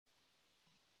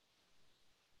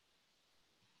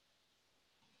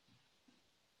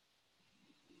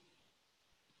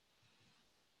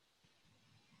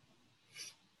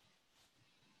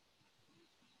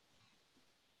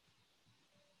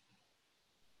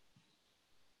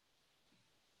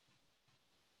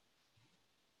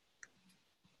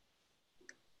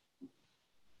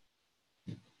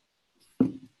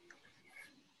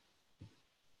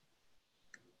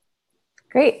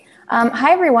Great.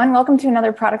 Hi, everyone. Welcome to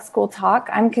another Product School Talk.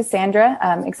 I'm Cassandra.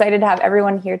 I'm excited to have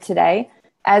everyone here today.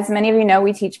 As many of you know,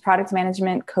 we teach product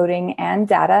management, coding, and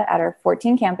data at our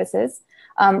 14 campuses.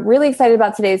 Really excited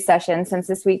about today's session since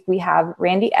this week we have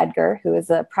Randy Edgar, who is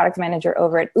a product manager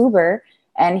over at Uber,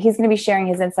 and he's going to be sharing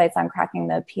his insights on cracking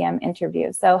the PM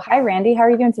interview. So hi, Randy. How are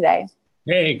you doing today?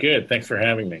 Hey, good. Thanks for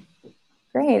having me.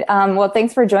 Great. Well,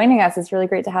 thanks for joining us. It's really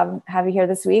great to have you here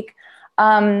this week.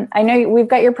 I know we've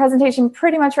got your presentation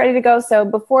pretty much ready to go. So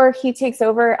before he takes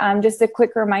over, just a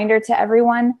quick reminder to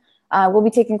everyone, we'll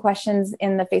be taking questions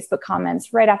in the Facebook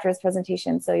comments right after his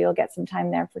presentation. So you'll get some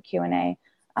time there for Q&A.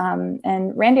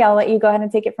 And Randy, I'll let you go ahead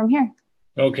and take it from here.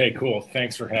 Okay, cool.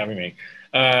 Thanks for having me.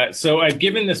 So I've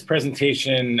given this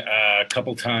presentation a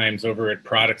couple times over at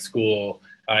Product School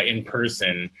in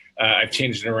person. I've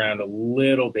changed it around a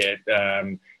little bit.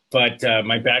 But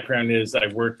my background is I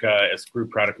work as group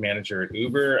product manager at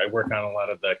Uber. I work on a lot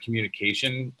of the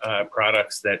communication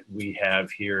products that we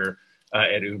have here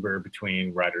at Uber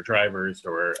between rider drivers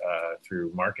or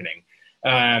through marketing.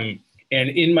 And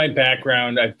in my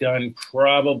background, I've done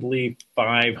probably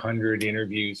 500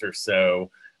 interviews or so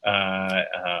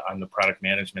on the product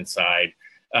management side,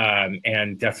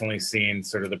 and definitely seen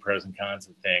sort of the pros and cons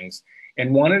of things.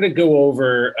 And wanted to go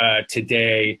over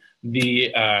today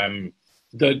the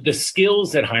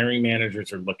skills that hiring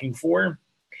managers are looking for,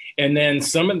 and then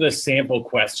some of the sample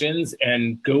questions,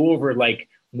 and go over, like,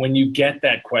 when you get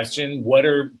that question, what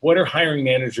are hiring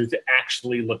managers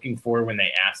actually looking for when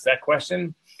they ask that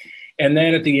question? And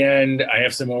then at the end, I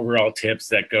have some overall tips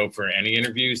that go for any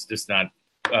interviews, just not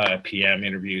PM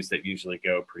interviews that usually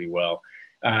go pretty well.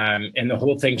 And the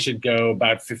whole thing should go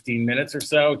about 15 minutes or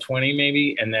so, 20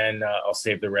 maybe, and then I'll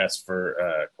save the rest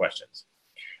for questions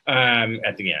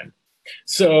at the end.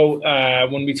 So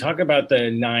when we talk about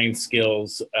the 9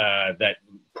 skills that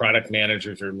product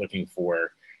managers are looking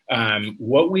for,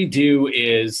 what we do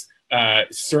is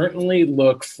certainly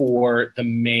look for the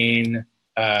main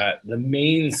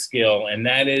skill, and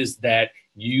that is that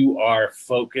you are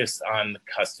focused on the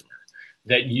customer,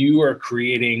 that you are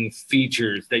creating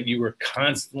features, that you are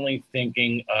constantly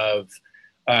thinking of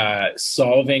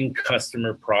solving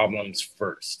customer problems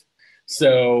first.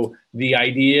 So the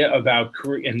idea about,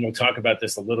 and we'll talk about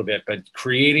this a little bit, but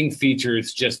creating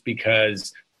features just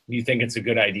because you think it's a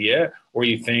good idea, or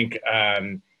you think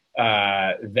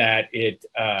that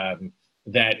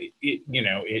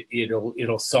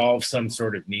it'll solve some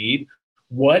sort of need.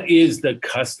 What is the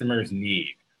customer's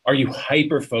need? Are you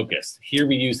hyper-focused? Here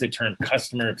we use the term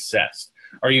customer obsessed.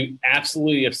 Are you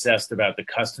absolutely obsessed about the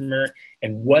customer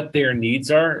and what their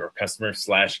needs are, or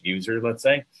customer/user, let's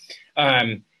say?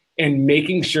 And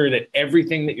making sure that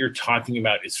everything that you're talking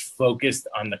about is focused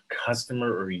on the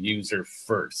customer or user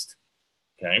first,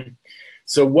 okay?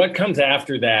 So what comes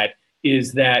after that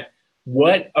is that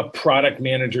what a product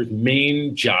manager's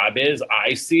main job is,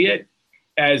 I see it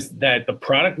as that the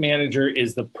product manager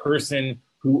is the person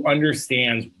who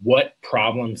understands what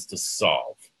problems to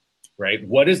solve, right?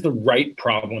 What is the right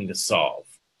problem to solve?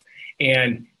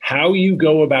 And how you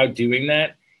go about doing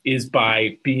that is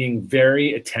by being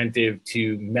very attentive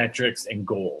to metrics and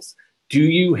goals. Do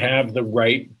you have the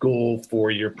right goal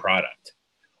for your product?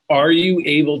 Are you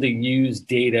able to use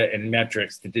data and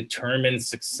metrics to determine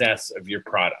success of your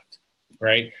product,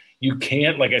 right? You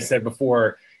can't, like I said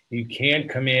before, you can't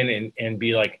come in and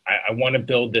be like, I want to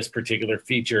build this particular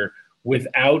feature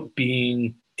without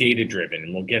being data-driven.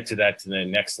 And we'll get to that to the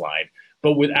next slide.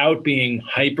 But without being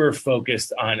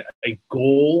hyper-focused on a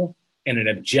goal and an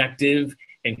objective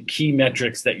and key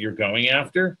metrics that you're going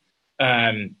after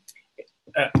in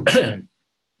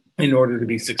order to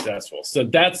be successful. So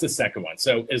that's the second one.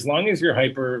 So as long as you're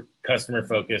hyper customer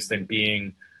focused and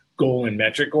being goal and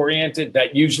metric oriented,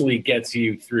 that usually gets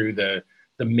you through the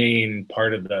main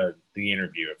part of the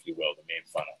interview, if you will, the main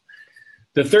funnel.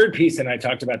 The third piece, and I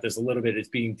talked about this a little bit, is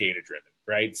being data driven,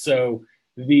 right? So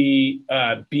the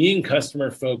being customer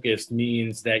focused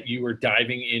means that you are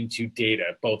diving into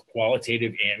data, both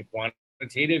qualitative and quantitative,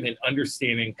 and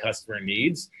understanding customer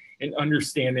needs and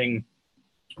understanding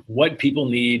what people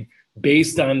need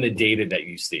based on the data that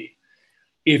you see.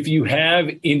 If you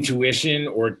have intuition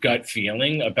or gut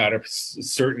feeling about a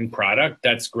certain product,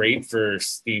 that's great for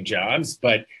Steve Jobs,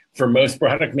 but for most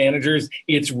product managers,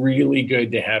 it's really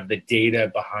good to have the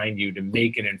data behind you to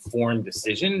make an informed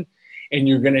decision. And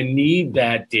you're going to need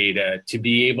that data to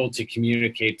be able to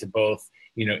communicate to both,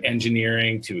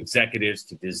 engineering, to executives,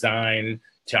 to design,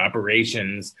 to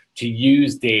operations, to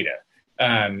use data.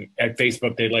 At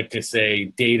Facebook, they like to say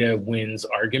data wins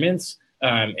arguments.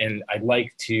 And I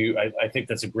think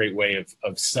that's a great way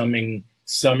of summing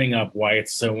up why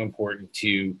it's so important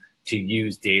to to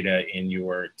use data in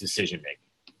your decision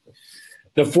making.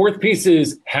 The fourth piece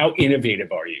is, how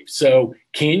innovative are you? So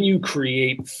can you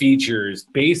create features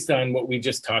based on what we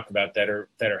just talked about that are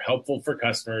helpful for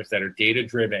customers, that are data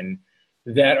driven,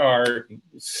 that are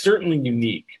certainly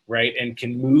unique, right? And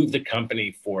can move the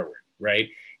company forward, right?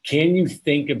 Can you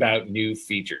think about new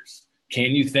features?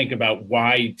 Can you think about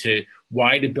why to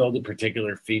build a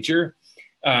particular feature,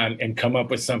 and come up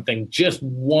with something, just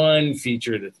one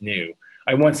feature that's new?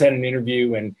 I once had an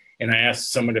interview and I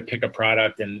asked someone to pick a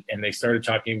product, and they started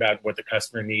talking about what the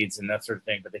customer needs and that sort of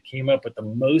thing, but they came up with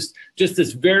just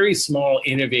this very small,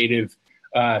 innovative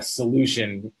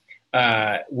solution,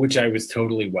 which I was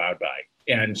totally wowed by.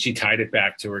 And she tied it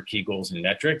back to her key goals and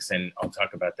metrics, and I'll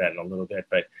talk about that in a little bit,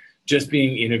 but just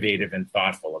being innovative and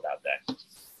thoughtful about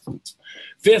that.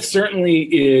 Fifth certainly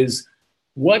is,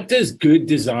 what does good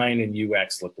design and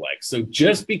UX look like? So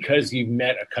just because you've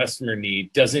met a customer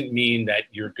need doesn't mean that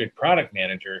you're a good product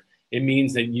manager. It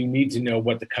means that you need to know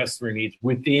what the customer needs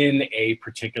within a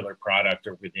particular product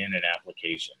or within an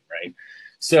application, right?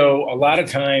 So a lot of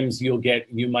times you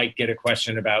might get a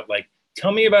question about, like,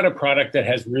 tell me about a product that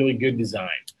has really good design,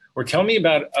 or tell me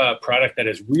about a product that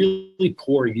has really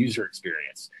poor user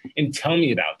experience, and tell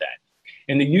me about that.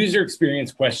 And the user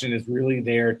experience question is really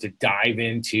there to dive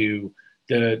into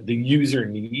the user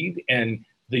need and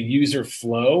the user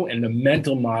flow and the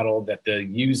mental model that the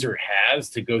user has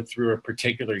to go through a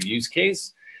particular use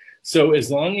case. So as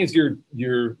long as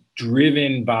you're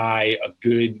driven by a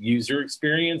good user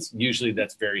experience, usually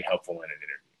that's very helpful in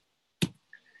an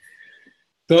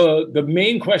interview. The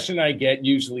main question I get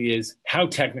usually is, how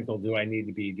technical do I need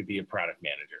to be a product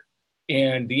manager?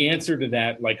 And the answer to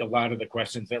that, like a lot of the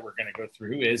questions that we're going to go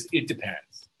through, is it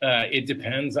depends. It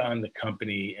depends on the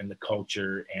company and the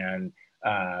culture and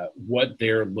what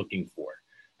they're looking for.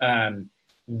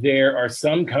 There are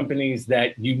some companies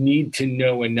that you need to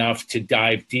know enough to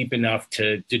dive deep enough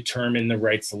to determine the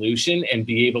right solution and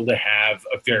be able to have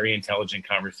a very intelligent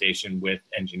conversation with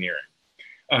engineering.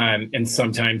 And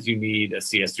sometimes you need a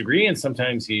CS degree, and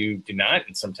sometimes you do not,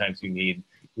 and sometimes you need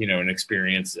an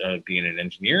experience of being an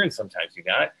engineer, and sometimes you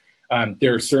not.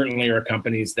 There certainly are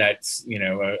companies that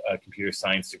a computer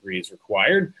science degree is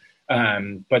required,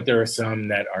 but there are some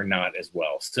that are not as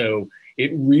well. So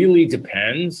it really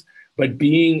depends. But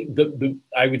being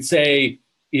I would say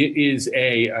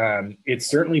it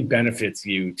certainly benefits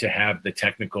you to have the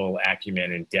technical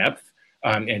acumen and depth,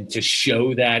 and to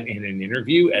show that in an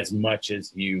interview as much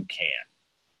as you can.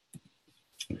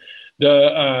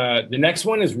 The next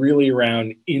one is really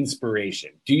around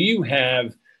inspiration. Do you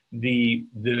have the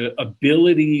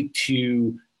ability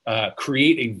to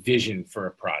create a vision for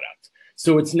a product?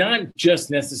 So it's not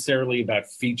just necessarily about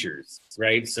features,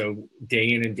 right? So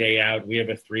day in and day out, we have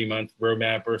a 3-month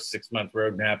roadmap or 6-month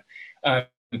roadmap.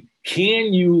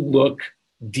 Can you look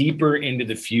deeper into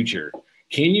the future?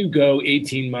 Can you go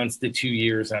 18 months to 2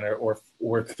 years on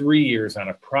or 3 years on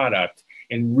a product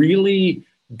and really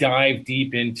dive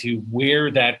deep into where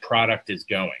that product is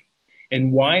going?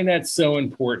 And why that's so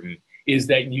important is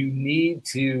that you need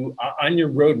to, on your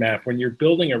roadmap, when you're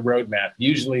building a roadmap,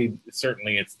 usually,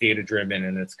 certainly it's data-driven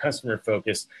and it's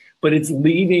customer-focused, but it's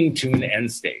leading to an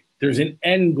end state. There's an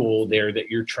end goal there that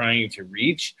you're trying to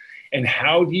reach. And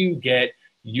how do you get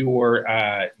your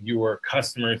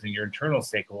customers and your internal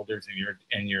stakeholders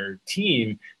and your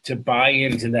team to buy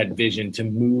into that vision, to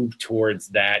move towards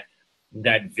that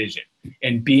vision?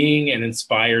 And being an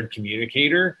inspired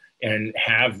communicator and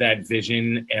have that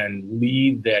vision and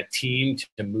lead that team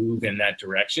to move in that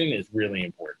direction is really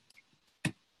important.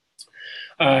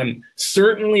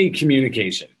 Certainly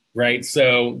communication, right?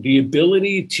 So the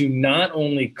ability to not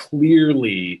only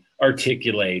clearly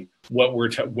articulate what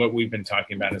we've been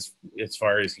talking about as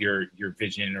far as your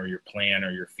vision or your plan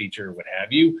or your feature or what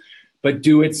have you, but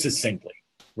do it succinctly,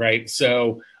 right?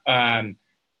 So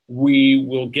we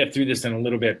will get through this in a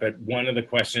little bit, but one of the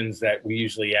questions that we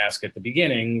usually ask at the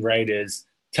beginning, right, is,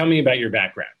 tell me about your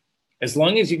background. As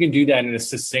long as you can do that in a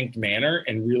succinct manner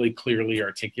and really clearly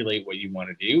articulate what you want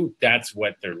to do, that's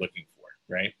what they're looking for,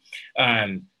 right?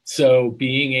 So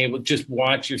being able, just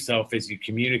watch yourself as you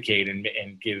communicate and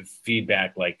give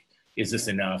feedback, like, is this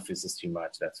enough? Is this too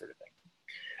much? That sort of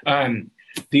thing.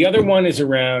 The other one is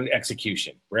around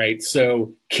execution, right?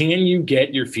 So can you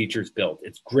get your features built?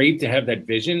 It's great to have that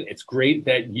vision. It's great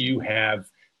that you have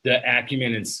the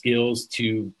acumen and skills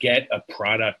to get a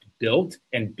product built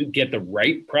and get the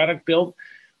right product built.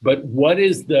 But what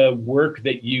is the work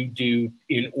that you do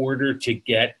in order to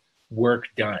get work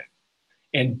done?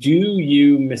 And do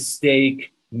you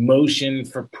mistake motion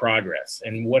for progress?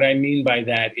 And what I mean by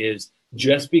that is,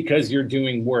 just because you're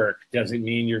doing work doesn't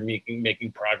mean you're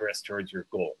making progress towards your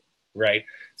goal, right?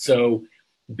 So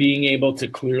being able to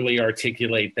clearly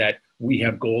articulate that we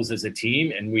have goals as a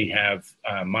team and we have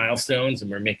milestones and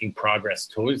we're making progress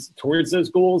towards those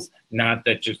goals, not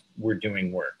that just we're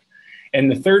doing work. And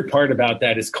the third part about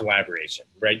that is collaboration,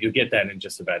 right? You'll get that in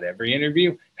just about every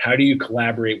interview. How do you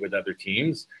collaborate with other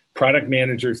teams? Product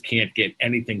managers can't get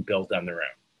anything built on their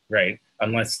own, right?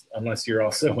 Unless you're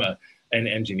also an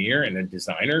engineer and a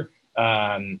designer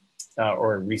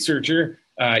or a researcher.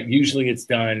 Usually it's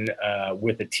done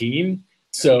with a team.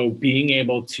 So being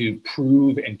able to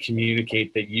prove and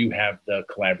communicate that you have the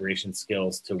collaboration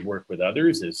skills to work with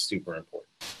others is super important.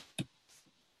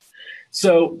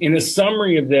 So in a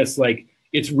summary of this, like,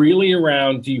 it's really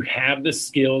around, do you have the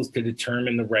skills to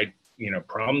determine the right,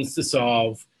 problems to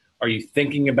solve? Are you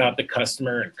thinking about the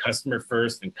customer and customer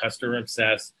first and customer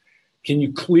obsessed? Can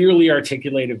you clearly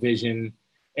articulate a vision?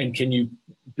 And can you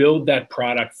build that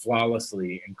product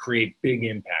flawlessly and create big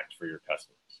impact for your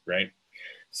customers, right?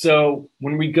 So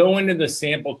when we go into the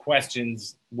sample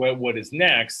questions, what is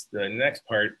next, the next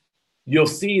part, you'll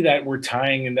see that we're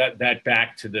tying that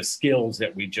back to the skills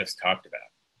that we just talked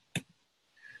about.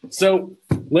 So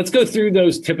let's go through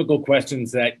those typical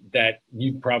questions that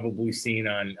you've probably seen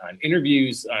on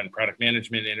interviews, on product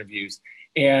management interviews,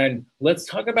 and let's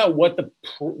talk about what the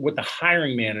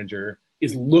hiring manager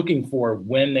is looking for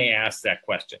when they ask that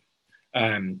question.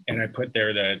 And I put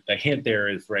there the hint there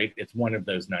is, right, it's one of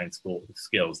those 9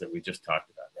 skills that we just talked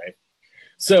about, right?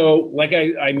 So like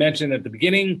I mentioned at the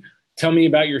beginning, tell me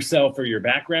about yourself or your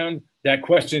background. That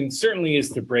question certainly is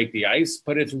to break the ice,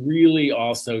 but it's really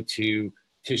also to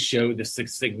show the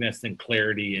succinctness and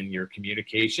clarity in your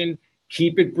communication.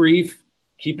 Keep it brief,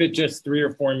 keep it just 3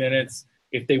 or 4 minutes.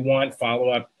 If they want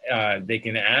follow-up, they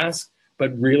can ask,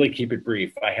 but really keep it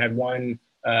brief. I had one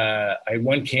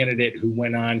candidate who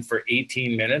went on for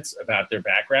 18 minutes about their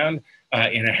background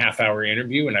in a half-hour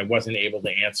interview, and I wasn't able to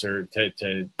answer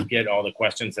to get all the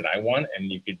questions that I want,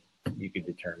 and you could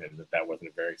determine that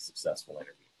wasn't a very successful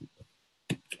interview.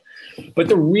 But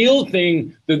the real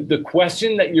thing, the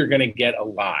question that you're going to get a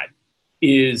lot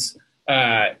is,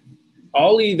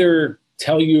 I'll either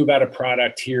tell you about a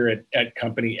product here at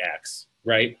company X,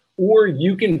 right? Or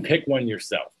you can pick one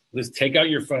yourself. Let's take out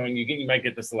your phone. You might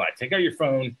get this a lot. Take out your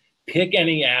phone, pick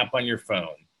any app on your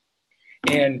phone,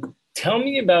 and tell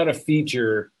me about a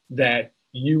feature that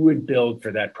you would build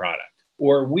for that product.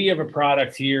 Or we have a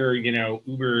product here,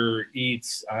 Uber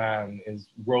Eats is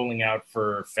rolling out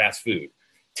for fast food.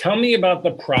 Tell me about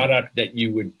the product that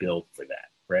you would build for that,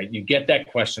 right? You get that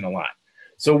question a lot.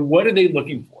 So what are they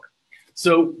looking for?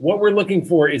 So what we're looking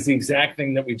for is the exact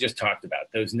thing that we just talked about,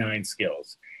 those 9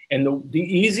 skills. And the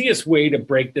easiest way to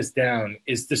break this down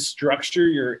is to structure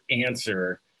your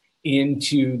answer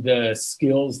into the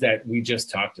skills that we just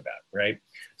talked about, right?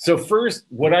 So first,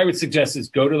 what I would suggest is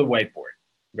go to the whiteboard,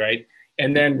 right?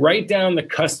 And then write down the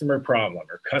customer problem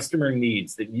or customer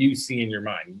needs that you see in your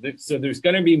mind. So there's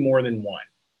going to be more than one,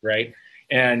 right?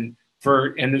 And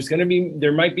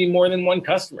there might be more than one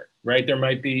customer, right? There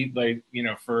might be, like,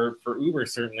 for Uber,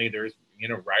 certainly there's,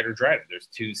 rider driver. There's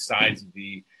 2 sides of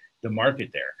the market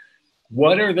there.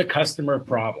 What are the customer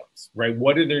problems, right?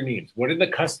 What are their needs? What do the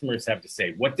customers have to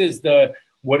say? What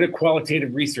did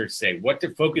qualitative research say? What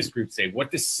do focus groups say? What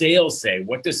does sales say?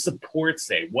 What does support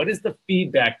say? What is the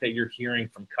feedback that you're hearing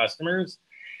from customers?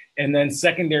 And then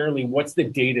secondarily, what's the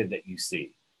data that you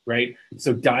see, right?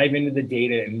 So dive into the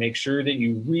data and make sure that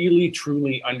you really,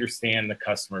 truly understand the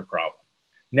customer problem.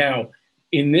 Now,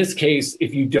 in this case,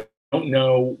 if you don't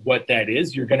know what that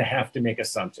is, you're going to have to make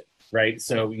assumptions, right?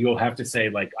 So you'll have to say,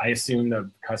 like, I assume the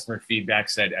customer feedback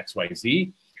said X, Y,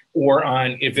 Z. Or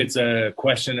if it's a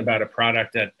question about a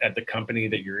product at the company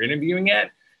that you're interviewing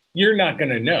at, you're not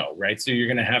going to know, right? So you're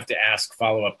going to have to ask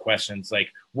follow-up questions like,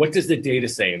 what does the data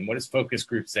say? And what does focus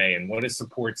group say? And what is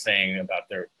support saying about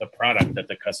the product that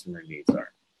the customer needs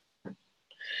are?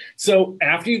 So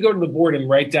after you go to the board and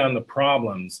write down the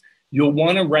problems, you'll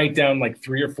want to write down like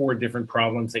 3 or 4 different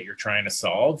problems that you're trying to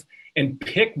solve and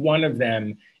pick one of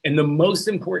them. And the most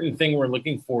important thing we're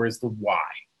looking for is the why,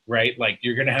 right? Like,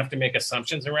 you're going to have to make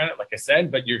assumptions around it, like I said,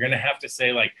 but you're going to have to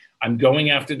say, like, I'm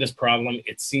going after this problem.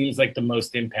 It seems like the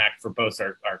most impact for both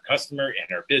our customer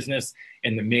and our business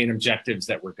and the main objectives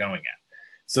that we're going at.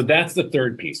 So that's the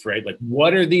third piece, right? Like,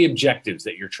 what are the objectives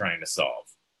that you're trying to solve,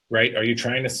 right? Are you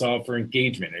trying to solve for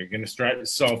engagement? Are you going to try to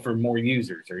solve for more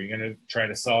users? Are you going to try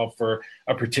to solve for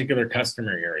a particular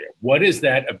customer area? What is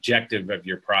that objective of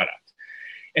your product?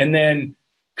 And then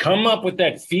come up with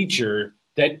that feature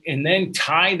and then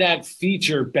tie that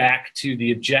feature back to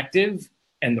the objective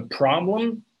and the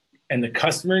problem, and the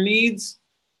customer needs,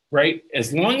 right?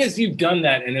 As long as you've done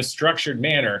that in a structured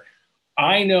manner,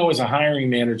 I know as a hiring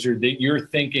manager that you're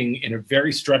thinking in a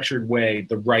very structured way,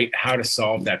 how to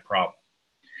solve that problem.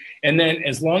 And then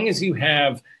as long as you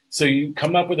have, so you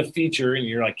come up with a feature and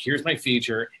you're like, here's my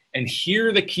feature, and here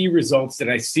are the key results that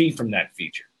I see from that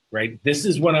feature, right? This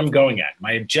is what I'm going at.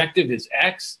 My objective is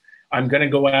X. I'm going to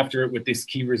go after it with these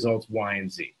key results, Y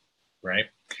and Z, right?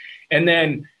 And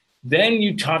then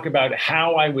you talk about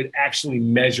how I would actually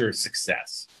measure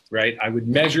success, right? I would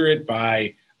measure it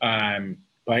by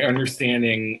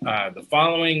understanding the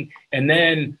following. And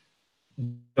then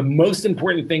the most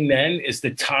important thing then is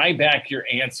to tie back your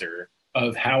answer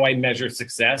of how I measure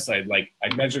success. I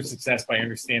measure success by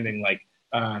understanding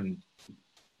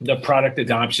the product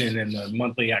adoption and the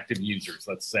monthly active users,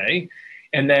 let's say.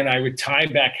 And then I would tie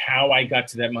back how I got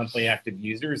to that monthly active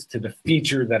users to the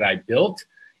feature that I built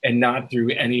and not through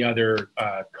any other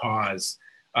cause,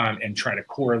 and try to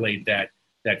correlate that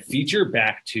feature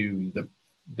back to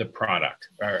the product,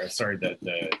 or sorry,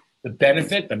 the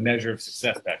benefit, the measure of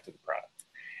success back to the product.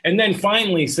 And then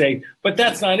finally say, but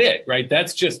that's not it, right?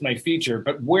 That's just my feature.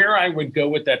 But where I would go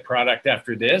with that product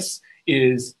after this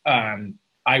is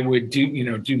I would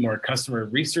do more customer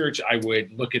research. I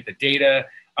would look at the data.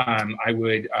 I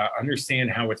would understand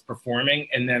how it's performing.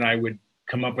 And then I would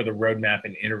come up with a roadmap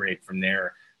and iterate from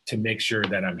there to make sure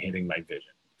that I'm hitting my vision,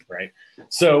 right?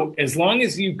 So as long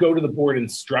as you go to the board and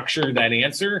structure that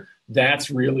answer,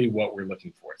 that's really what we're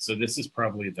looking for. So this is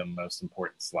probably the most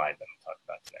important slide that I'll talk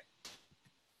about today.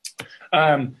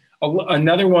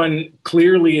 Another one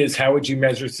clearly is, how would you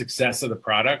measure success of the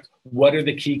product? What are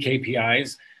the key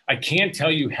KPIs? I can't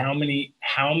tell you how many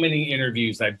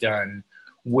interviews I've done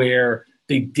where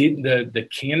the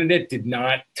candidate did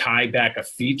not tie back a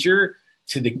feature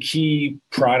to the key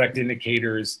product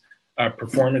indicators,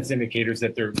 performance indicators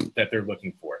that they're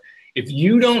looking for. If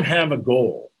you don't have a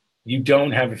goal, you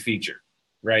don't have a feature,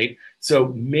 right? So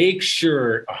make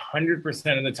sure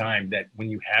 100% of the time that when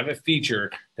you have a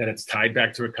feature that it's tied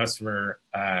back to a customer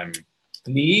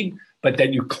need, but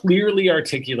that you clearly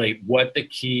articulate what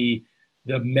the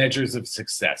measures of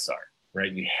success are,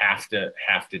 right? You have to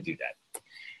do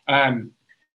that.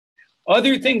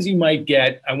 Other things you might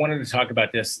get, I wanted to talk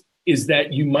about this, is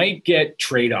that you might get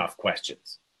trade-off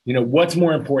questions. What's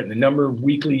more important, the number of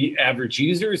weekly average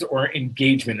users or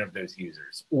engagement of those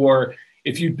users? Or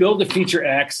if you build a feature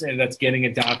X and that's getting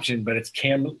adoption, but it's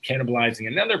cannibalizing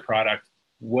another product,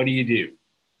 what do you do,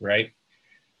 right?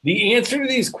 The answer to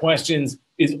these questions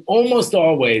is almost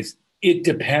always, it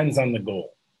depends on the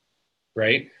goal,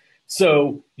 right?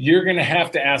 So you're going to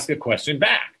have to ask a question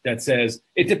back that says,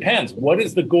 it depends. What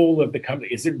is the goal of the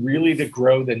company? Is it really to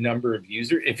grow the number of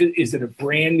users? Is it a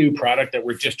brand new product that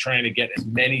we're just trying to get as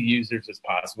many users as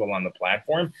possible on the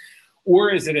platform?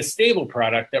 Or is it a stable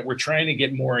product that we're trying to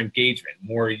get more engagement,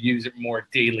 more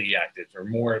daily actives, or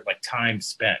more like time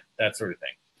spent, that sort of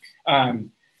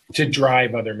thing, to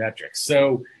drive other metrics?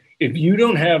 So if you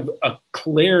don't have a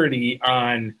clarity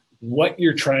on what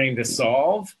you're trying to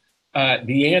solve,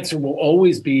 the answer will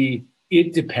always be,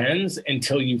 it depends,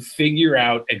 until you figure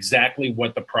out exactly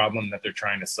what the problem that they're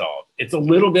trying to solve. It's a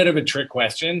little bit of a trick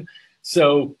question.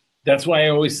 So that's why I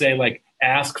always say,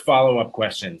 ask follow-up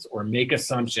questions or make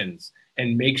assumptions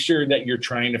and make sure that you're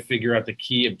trying to figure out the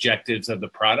key objectives of the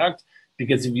product,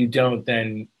 because if you don't,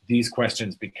 then these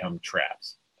questions become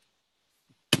traps.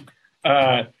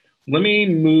 Let me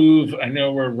move. I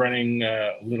know we're running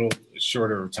a little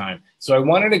shorter of time. So I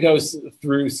wanted to go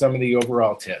through some of the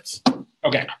overall tips.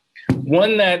 Okay.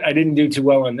 One that I didn't do too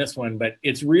well on this one, but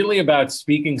it's really about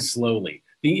speaking slowly.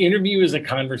 The interview is a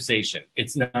conversation.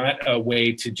 It's not a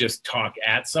way to just talk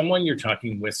at someone. You're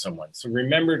talking with someone. So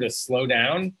remember to slow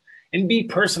down and be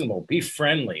personable, be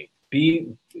friendly,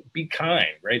 be kind,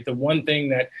 right? The one thing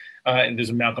that, and there's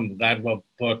a Malcolm Gladwell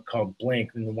book called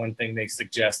Blink, and the one thing they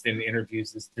suggest in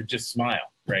interviews is to just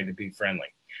smile, right? To be friendly.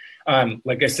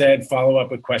 Like I said, follow up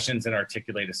with questions and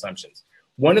articulate assumptions.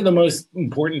 One of the most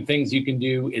important things you can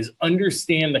do is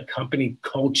understand the company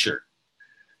culture.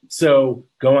 So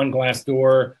go on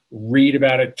Glassdoor, read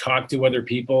about it, talk to other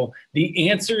people. The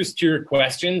answers to your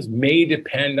questions may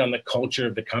depend on the culture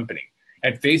of the company.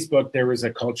 At Facebook, there was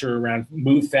a culture around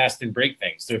move fast and break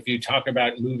things. So if you talk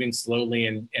about moving slowly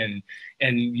and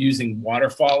using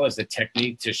waterfall as a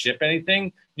technique to ship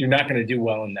anything, you're not going to do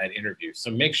well in that interview. So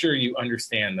make sure you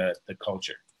understand the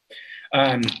culture.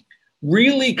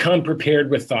 Really come prepared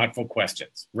with thoughtful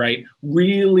questions, right?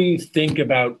 Really think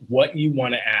about what you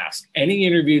want to ask. Any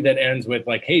interview that ends with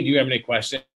hey, do you have any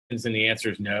questions? And the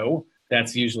answer is no.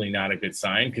 That's usually not a good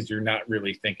sign, because you're not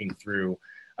really thinking through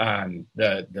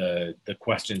the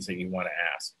questions that you want to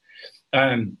ask.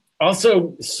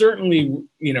 Also, certainly,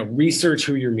 research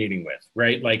who you're meeting with,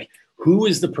 right? Like, who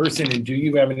is the person and do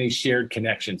you have any shared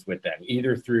connections with them,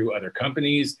 either through other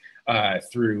companies,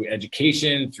 through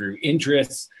education, through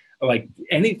interests, like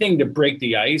anything to break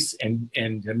the ice and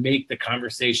to make the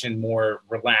conversation more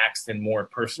relaxed and more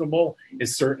personable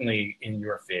is certainly in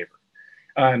your favor.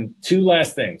 Two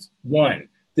last things. One,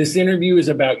 this interview is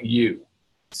about you.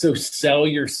 So sell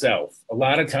yourself. A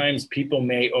lot of times people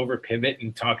may over pivot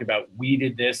and talk about we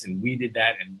did this and we did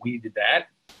that and we did that.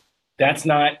 That's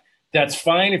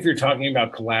fine if you're talking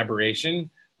about collaboration,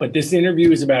 but this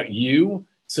interview is about you.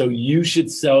 So you should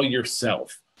sell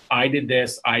yourself. I did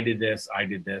this, I did this, I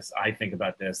did this. I think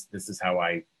about this. This is how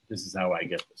I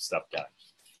get this stuff done.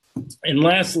 And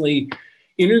lastly,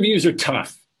 interviews are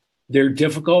tough. They're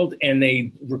difficult and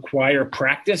they require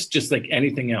practice just like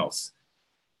anything else.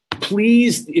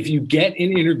 Please, if you get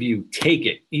an interview, take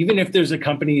it. Even if there's a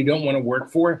company you don't want to work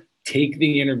for, take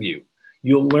the interview.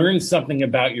 You'll learn something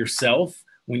about yourself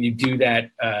when you do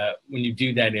that.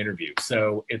 Interview.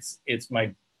 So it's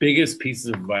my biggest piece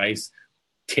of advice.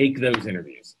 Take those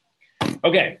interviews.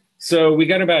 Okay, so we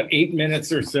got about 8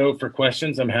 minutes or so for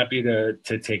questions. I'm happy to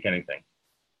take anything.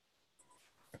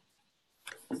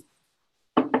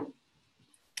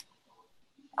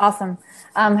 Awesome.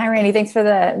 Hi, Randy. Thanks for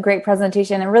the great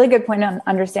presentation. A really good point on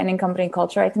understanding company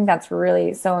culture. I think that's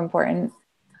really so important.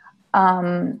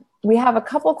 We have a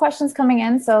couple questions coming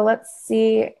in, so let's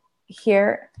see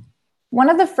here. One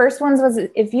of the first ones was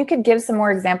if you could give some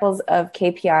more examples of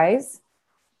KPIs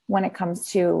when it comes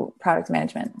to product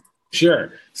management.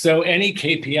 Sure. So any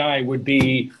KPI would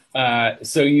be,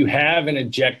 so you have an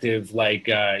objective, like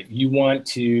you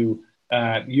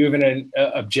have an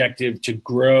objective to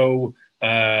grow,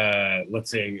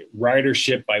 let's say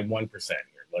ridership by 1%.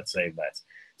 Let's say that's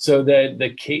so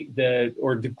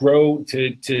or to grow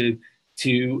to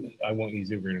I won't use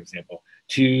Uber as an example,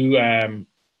 to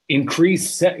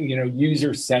increase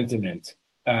user sentiment.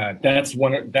 That's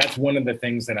one of the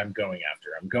things that I'm going after.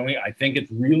 I think it's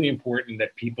really important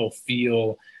that people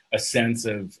feel a sense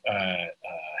of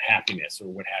happiness or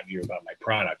what have you about my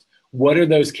product. What are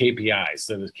those KPIs?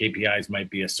 So those KPIs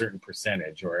might be a certain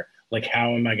percentage, or like,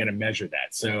 how am I going to measure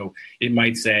that? So it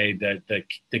might say that the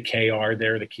KR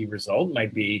there, the key result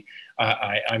might be,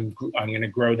 I'm going to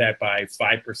grow that by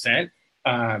 5%.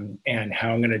 And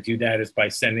how I'm going to do that is by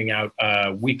sending out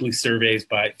weekly surveys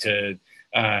to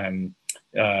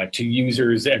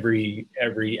users every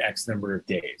X number of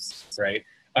days, right?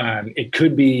 It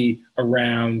could be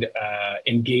around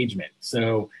engagement.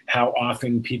 So how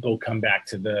often people come back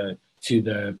to the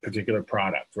particular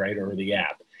product, right, or the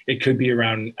app. It could be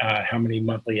around how many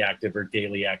monthly active or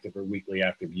daily active or weekly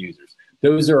active users.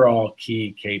 Those are all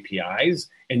key KPIs,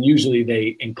 and usually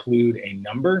they include a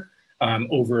number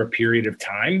over a period of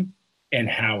time and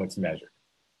how it's measured.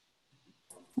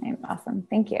 Awesome,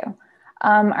 thank you.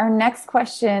 Our next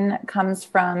question comes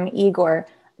from Igor.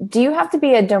 Do you have to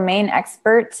be a domain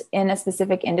expert in a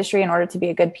specific industry in order to be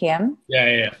a good PM?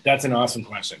 Yeah. That's an awesome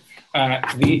question.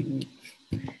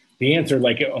 The answer,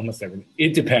 like almost everything,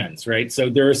 it depends, right? So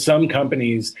there are some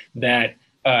companies that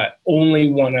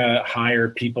only want to hire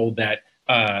people that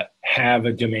have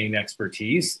a domain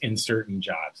expertise in certain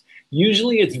jobs.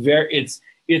 Usually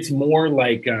it's more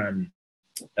like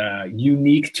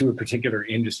unique to a particular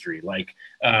industry. Like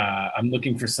I'm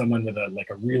looking for someone with a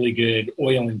really good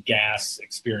oil and gas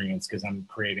experience because I'm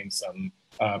creating some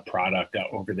product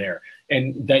over there,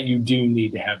 and that you do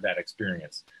need to have that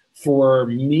experience. For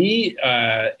me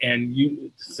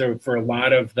so for a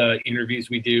lot of the interviews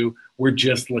we do, we're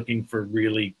just looking for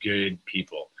really good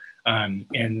people.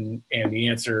 And the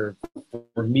answer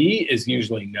for me is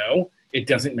usually no. It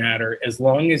doesn't matter as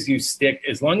long as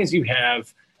you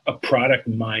have a product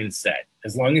mindset,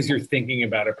 as long as you're thinking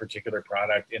about a particular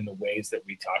product in the ways that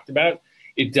we talked about.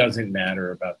 It doesn't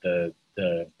matter about the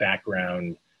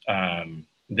background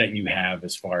that you have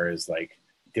as far as like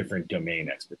different domain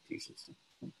expertises.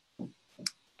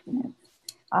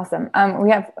 Awesome. We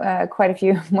have quite a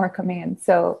few more coming in.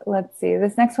 So let's see.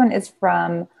 This next one is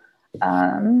from,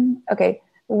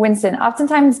 Winston.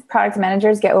 Oftentimes product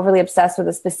managers get overly obsessed with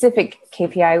a specific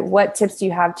KPI. What tips do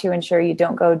you have to ensure you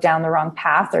don't go down the wrong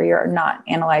path or you're not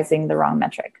analyzing the wrong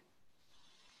metric?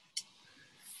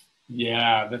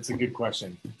 Yeah, that's a good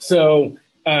question. So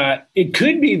it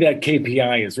could be that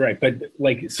KPI is right, but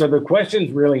so the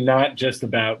question's really not just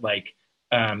about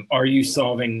are you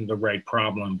solving the right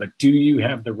problem, but do you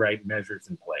have the right measures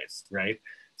in place, right?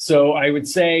 So I would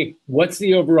say, what's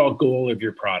the overall goal of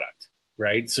your product,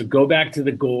 right? So go back to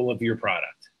the goal of your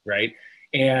product, right?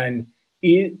 And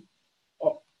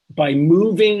by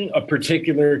moving a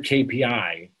particular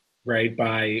KPI right,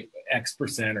 by X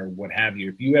percent or what have you,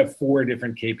 if you have 4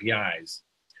 different KPIs,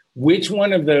 which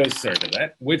one of those, sorry about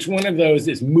that, which one of those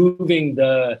is moving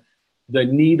the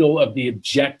needle of the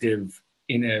objective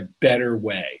in a better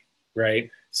way, right?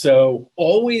 So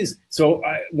always,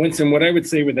 Winston, what I would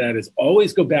say with that is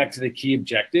always go back to the key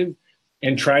objective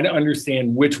and try to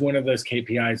understand which one of those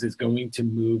KPIs is going to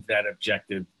move that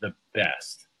objective the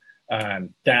best.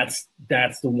 That's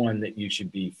the one that you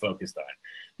should be focused on.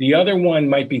 The other one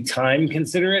might be time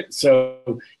considerate.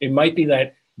 So it might be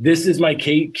that this is my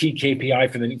key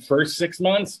KPI for the first 6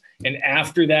 months, and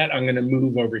after that, I'm going to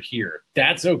move over here.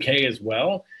 That's okay as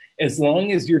well, as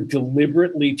long as you're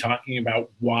deliberately talking about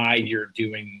why you're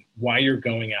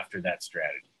going after that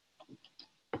strategy.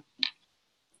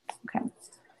 Okay,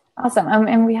 awesome.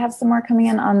 And we have some more coming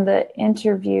in on the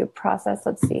interview process.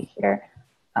 Let's see here.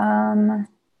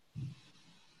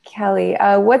 Kelly,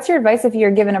 what's your advice if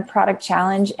you're given a product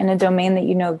challenge in a domain that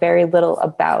you know very little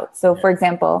about? So, for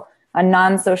example, a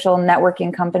non-social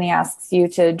networking company asks you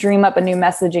to dream up a new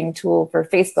messaging tool for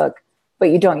Facebook,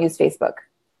 but you don't use Facebook.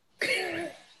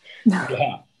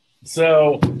 Yeah.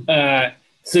 So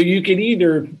you can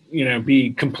either, be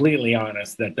completely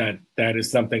honest that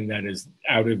is something that is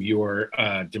out of your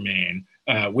domain,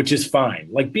 which is fine.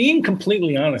 Like, being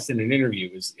completely honest in an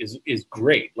interview is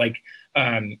great. Like,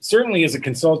 certainly as a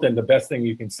consultant, the best thing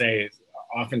you can say is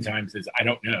oftentimes is, I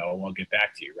don't know, I'll get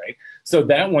back to you, right? So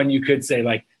that one you could say,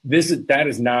 like, that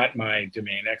is not my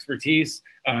domain expertise.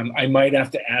 I might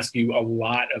have to ask you a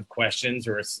lot of questions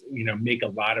or, make a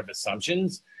lot of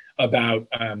assumptions about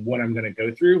what I'm going to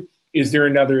go through. Is there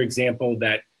another example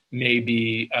that may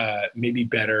be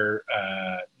better?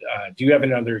 Do you have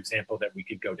another example that we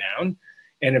could go down?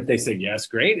 And if they say yes,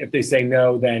 great. If they say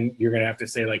no, then you're going to have to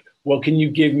say, like, well, can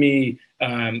you give me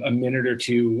a minute or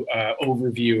two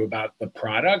overview about the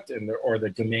product or the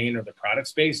domain or the product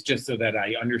space, just so that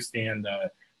I understand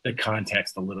the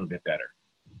context a little bit better.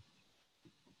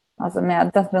 Awesome. Yeah,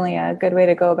 definitely a good way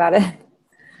to go about it.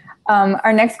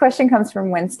 Our next question comes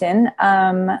from Winston.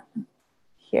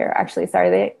 Here, actually, sorry,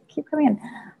 they keep coming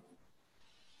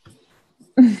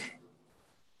in.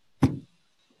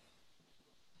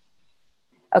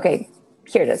 Okay,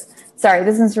 here it is. Sorry,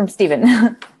 this is from Steven.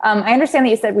 I understand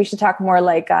that you said we should talk more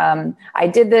like, I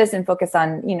did this and focus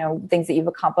on, things that you've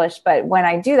accomplished. But when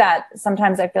I do that,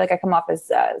 sometimes I feel like I come off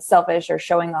as selfish or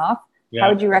showing off. Yeah. How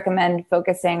would you recommend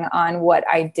focusing on what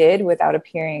I did without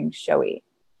appearing showy?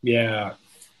 Yeah,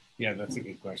 that's a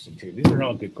good question too. These are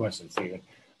all good questions,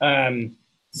 Steven.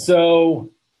 So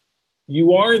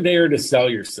you are there to sell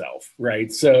yourself, right?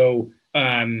 So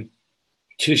to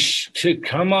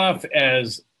come off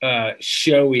as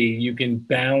showy, you can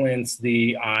balance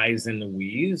the I's and the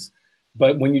we's.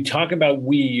 But when you talk about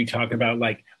we, you talk about,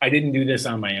 like, I didn't do this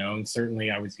on my own.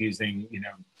 Certainly I was using,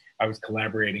 I was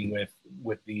collaborating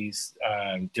with these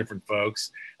different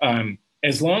folks.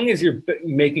 As long as you're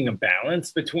making a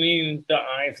balance between the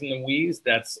I's and the we's,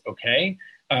 that's okay.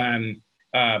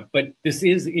 But this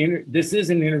is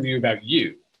an interview about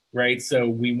you, right? So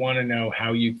we want to know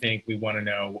how you think. We want to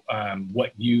know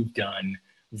what you've done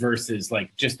versus,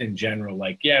 like, just in general,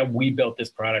 like, yeah, we built this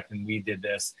product and we did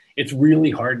this. It's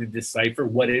really hard to decipher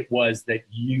what it was that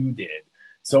you did.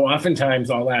 So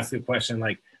oftentimes I'll ask a question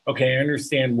like, okay, I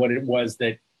understand what it was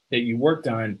that you worked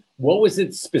on. What was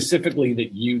it specifically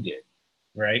that you did,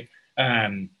 right?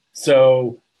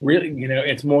 So really,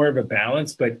 it's more of a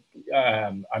balance, but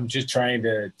I'm just trying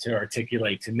to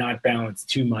articulate to not balance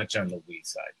too much on the we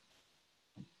side.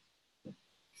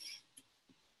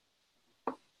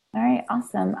 All right,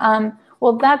 awesome.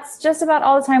 Well, that's just about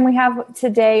all the time we have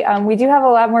today. We do have a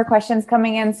lot more questions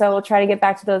coming in, so we'll try to get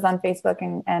back to those on Facebook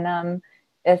and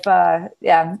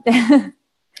yeah.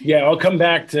 Yeah, I'll come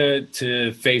back to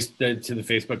the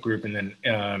Facebook group and then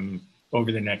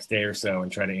over the next day or so and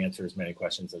try to answer as many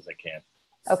questions as I can.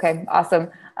 Okay,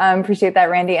 awesome. Appreciate that,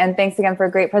 Randy. And thanks again for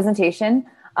a great presentation.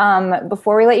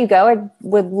 Before we let you go, I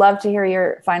would love to hear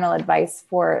your final advice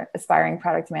for aspiring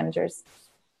product managers.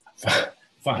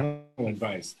 Final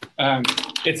advice.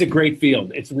 It's a great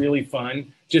field. It's really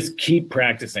fun. Just keep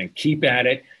practicing, keep at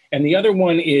it. And the other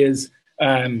one is,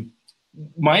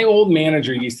 my old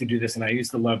manager used to do this, and I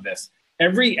used to love this.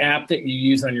 Every app that you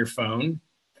use on your phone,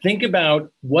 think about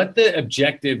what the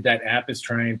objective that app is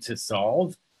trying to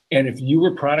solve. And if you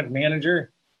were product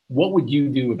manager, what would you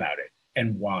do about it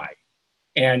and why?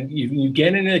 And you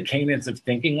get into the cadence of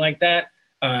thinking like that,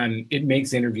 it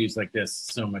makes interviews like this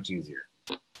so much easier.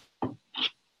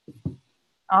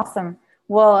 Awesome.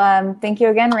 Well, thank you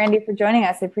again, Randy, for joining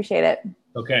us. I appreciate it.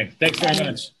 Okay. Thanks very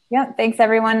much. Yeah. Thanks,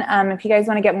 everyone. If you guys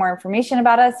want to get more information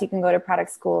about us, you can go to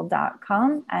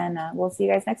productschool.com, and we'll see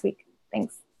you guys next week.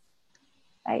 Thanks.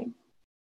 Bye.